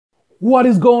What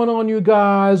is going on, you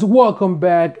guys? Welcome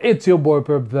back. It's your boy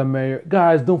Perp the Mayor.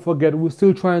 Guys, don't forget, we're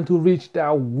still trying to reach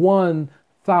that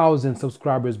 1,000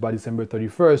 subscribers by December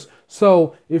 31st.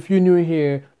 So if you're new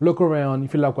here, look around.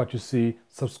 If you like what you see,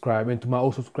 subscribe. And to my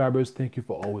old subscribers, thank you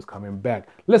for always coming back.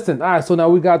 Listen, all right, so now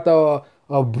we got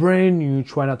a brand new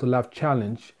Try Not to Laugh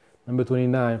challenge, number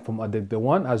 29 from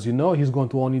AdikTheOne. As you know, he's going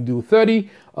to only do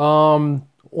 30.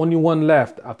 Only one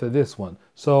left after this one.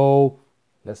 So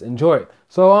let's enjoy it.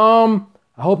 So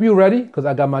I hope you're ready, because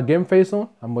I got my game face on.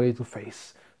 I'm ready to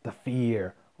face the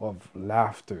fear of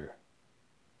laughter.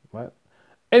 Right?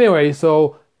 Anyway,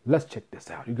 so let's check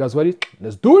this out. You guys ready?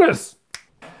 Let's do this.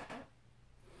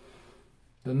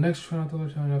 The next Try Not to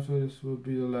Laugh challenge after this will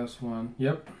be the last one.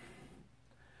 Yep.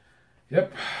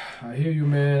 I hear you,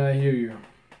 man. I hear you.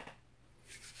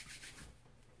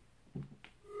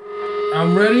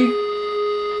 I'm ready.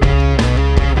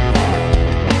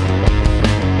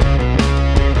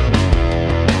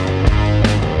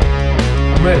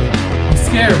 I'm ready. I'm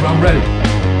scared, but I'm ready.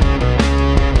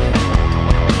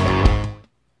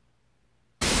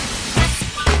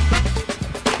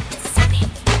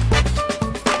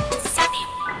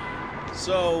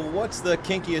 So, what's the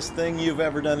kinkiest thing you've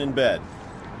ever done in bed?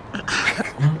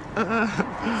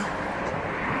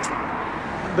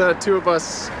 The two of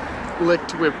us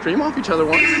licked whipped cream off each other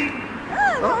once.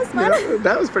 That was fun. Yeah,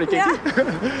 that was pretty kinky.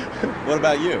 Yeah. What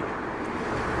about you?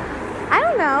 I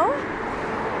don't know.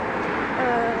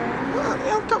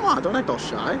 Yeah, come on, don't act all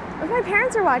shy. If my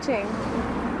parents are watching.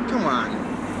 Come on.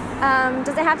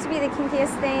 Does it have to be the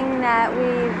kinkiest thing that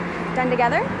we've done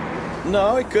together?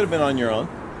 No, it could have been on your own.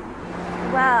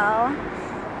 Well,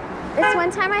 this one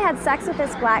time I had sex with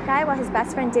this black guy while his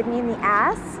best friend did me in the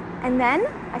ass, and then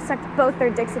I sucked both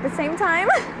their dicks at the same time.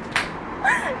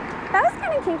 That was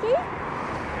kind of kinky.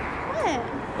 What?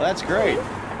 Well, that's great.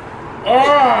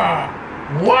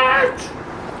 What?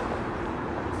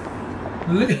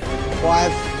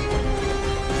 5,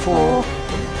 4, 3,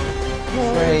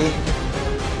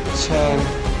 2,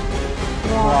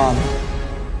 1.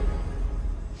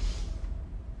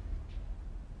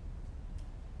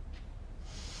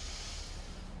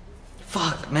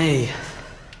 Fuck me.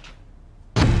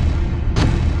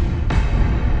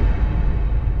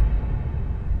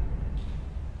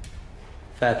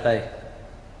 Fair play.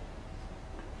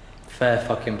 Fair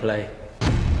fucking play.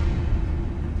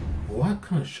 What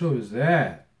kind of show is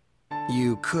that?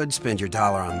 You could spend your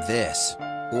dollar on this,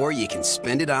 or you can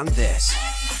spend it on this.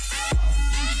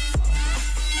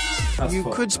 You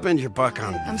could spend your buck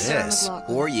on this,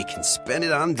 or you can spend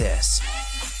it on this.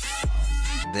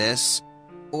 This,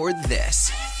 or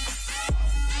this.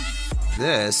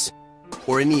 This,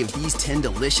 or any of these 10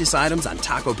 delicious items on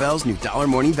Taco Bell's new $1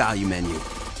 Morning Value menu,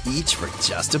 each for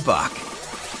just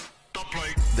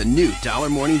 $1. The new $1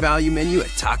 Morning Value menu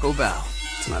at Taco Bell.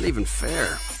 It's not even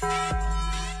fair.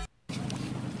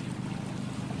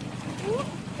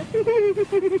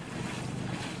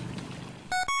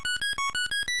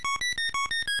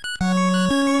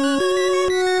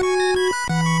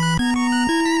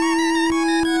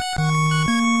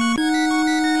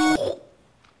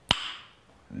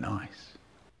 Nice.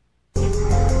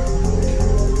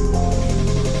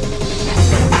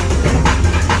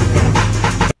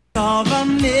 Solve a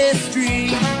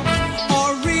mystery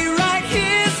or rewrite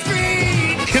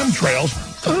history. Chemtrails.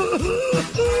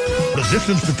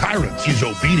 Resistance to tyrants is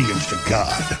obedience to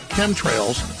God.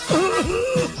 Chemtrails.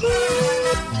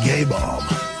 Gay bomb.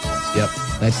 Yep,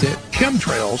 that's it.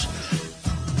 Chemtrails.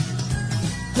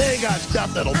 They got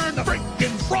stuff that'll turn the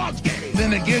freaking frogs gay.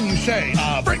 Then again you say,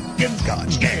 freaking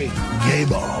God's gay. Gay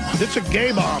bomb. It's a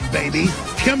gay bomb, baby.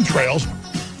 Chemtrails.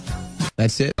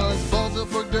 That's it. Balls are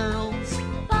for girls.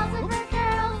 Balls are for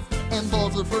girls. And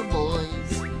balls are for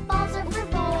boys. Balls are for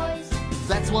boys.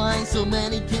 That's why so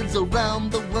many kids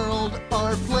around the world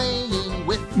are playing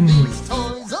with these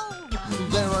toys. Oh,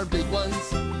 there are big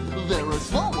ones. There are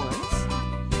small ones.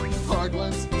 Hard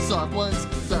ones, soft ones,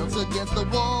 bounce against the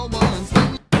wall ones.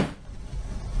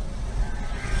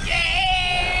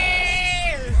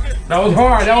 That was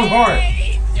hard. That was hard.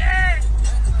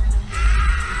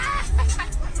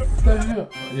 What the hell?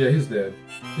 Yeah, he's dead.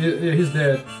 Yeah, he's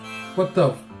dead. What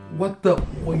the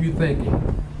were you thinking?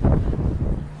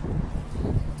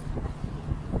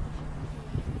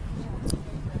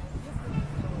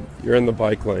 You're in the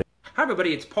bike lane. Hi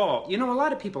everybody, it's Paul. You know, a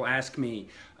lot of people ask me,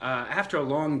 after a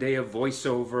long day of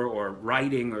voiceover or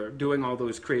writing or doing all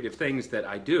those creative things that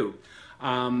I do,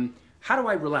 how do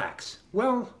I relax?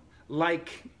 Well,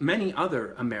 like many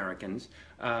other Americans,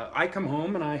 I come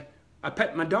home and I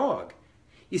pet my dog.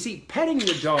 You see, petting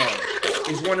the dog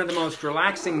is one of the most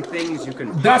relaxing things you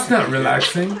can. That's not possibly do.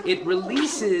 relaxing. It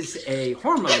releases a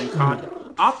hormone called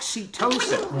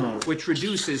oxytocin, which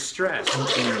reduces stress.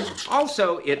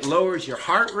 Also, it lowers your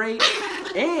heart rate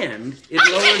and it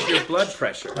lowers your blood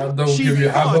pressure. She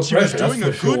thought she was doing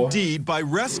a good deed by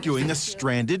rescuing a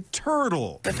stranded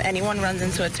turtle. If anyone runs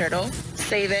into a turtle,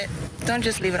 save it. Don't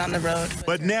just leave it on the road.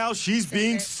 But now she's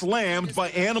being slammed by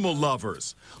animal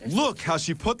lovers. Look how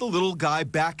she put the little guy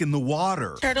back in the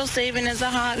water. Turtle saving is a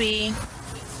hobby.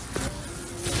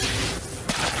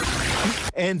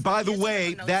 And by the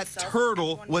way, that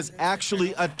turtle was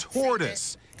actually a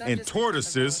tortoise. And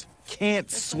tortoises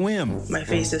can't swim. My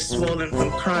face is swollen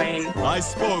from crying. I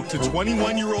spoke to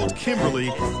 21-year-old Kimberly,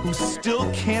 who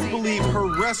still can't believe her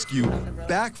rescue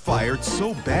backfired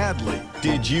so badly.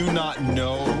 Did you not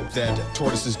know that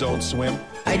tortoises don't swim?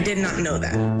 I did not know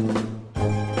that.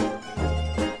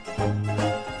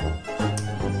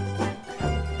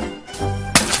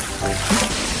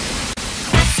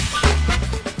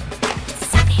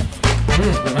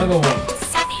 Another one.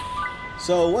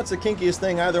 So, what's the kinkiest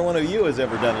thing either one of you has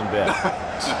ever done in bed?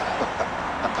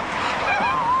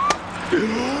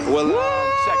 Well,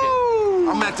 check it.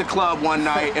 I'm at the club one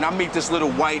night and I meet this little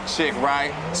white chick,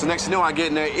 right? So next thing you know, I get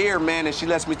in her ear, man, and she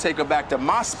lets me take her back to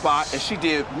my spot, and she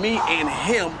did me and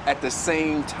him at the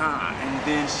same time. And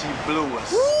then she blew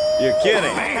us. You're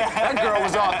kidding. Man, that girl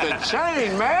was off the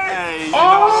chain, man. Hey, shit,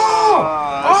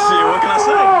 what can I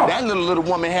say? That little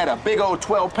woman had a big old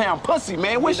 12-pound pussy,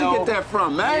 man. Where'd she get that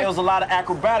from, man? There was a lot of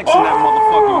acrobatics in that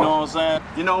motherfucker, you know what I'm saying?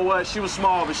 You know what? She was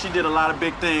small, but she did a lot of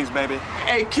big things, baby.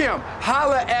 Hey, Kim,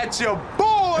 holla at your boy.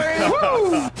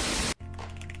 Woo!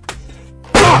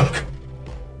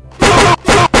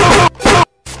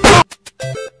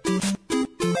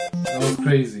 That was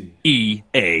crazy.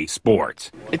 EA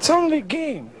Sports. It's only a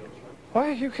game.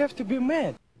 Why you have to be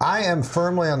mad? I am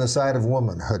firmly on the side of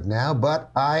womanhood now, but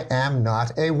I am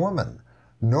not a woman,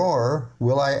 nor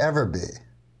will I ever be.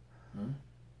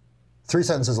 3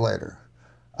 sentences later.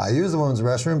 I use the women's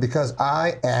restroom because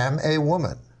I am a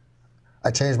woman.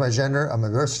 I changed my gender on my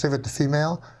birth certificate to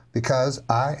female because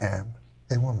I am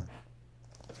a woman.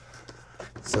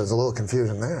 So there's a little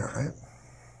confusion there,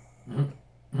 right?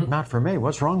 Not for me.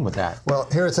 What's wrong with that? Well,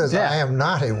 here it says I am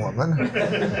not a woman.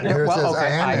 Here it says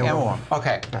okay, I am a woman.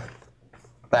 Okay.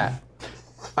 That.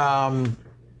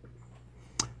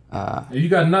 You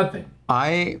got nothing.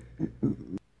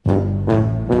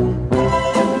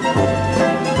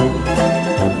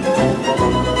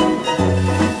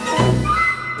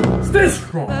 Stay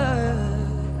strong.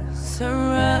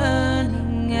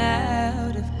 Running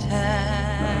out of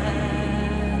time.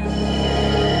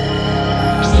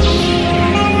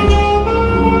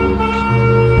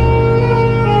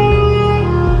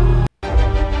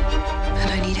 But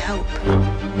I need help.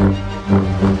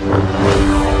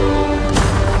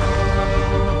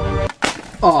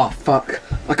 Oh, fuck.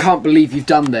 I can't believe you've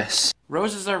done this.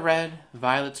 Roses are red,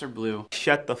 violets are blue.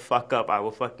 Shut the fuck up, I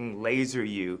will fucking laser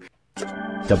you.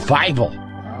 The Bible.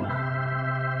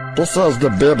 This is the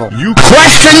Bible. You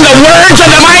question the words of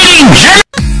the mighty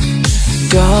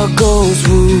Dog goes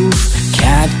woof,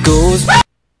 cat goes.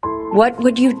 What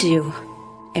would you do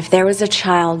if there was a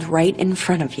child right in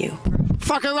front of you?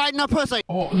 Fuck her right in the pussy.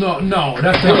 Oh, no,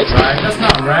 that's not right. That's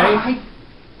not right.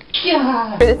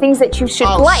 Are the things that you should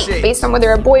like based on whether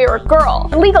you're a boy or a girl.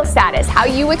 Legal status, how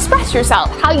you express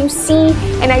yourself, how you see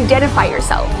and identify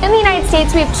yourself. In the United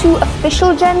States, we have 2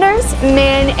 official genders,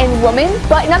 man and woman.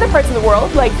 But in other parts of the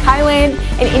world, like Thailand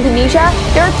and Indonesia,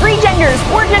 there are 3 genders,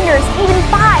 4 genders, even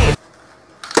 5.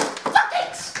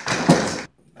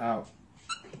 Ow.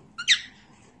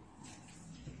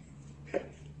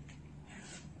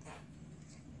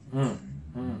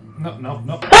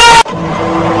 No.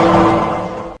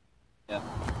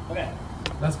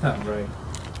 That's not right.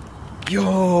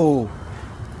 Yo!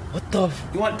 What the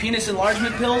You want penis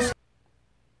enlargement pills?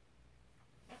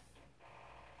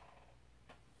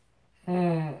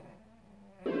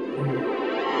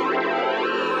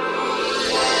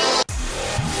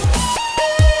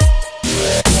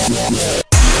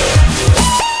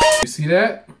 You see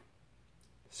that?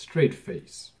 Straight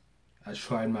face. I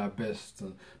tried my best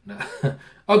to not.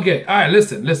 Okay, alright,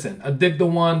 listen.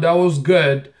 AdikTheOne, that was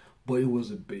good, but it was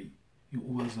a bait. It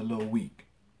was a little weak.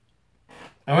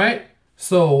 Alright?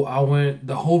 So I went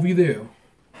the whole video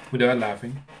without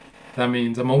laughing. That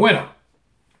means I'm a winner.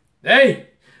 Hey!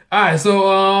 Alright,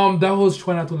 so that was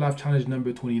Try Not to Laugh challenge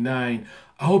number 29.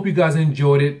 I hope you guys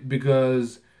enjoyed it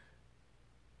because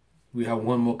we have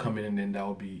one more coming and then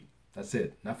that's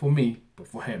it. Not for me, but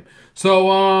for him.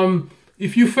 So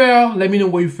If you fail, let me know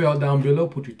where you failed down below.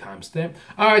 Put your timestamp.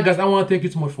 Alright guys, I want to thank you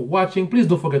so much for watching. Please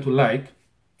don't forget to like,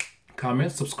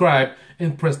 comment, subscribe,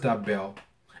 and press that bell.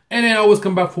 And then always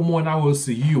come back for more, and I will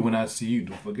see you when I see you.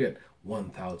 Don't forget,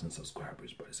 1,000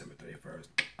 subscribers by December 31st.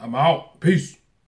 I'm out. Peace.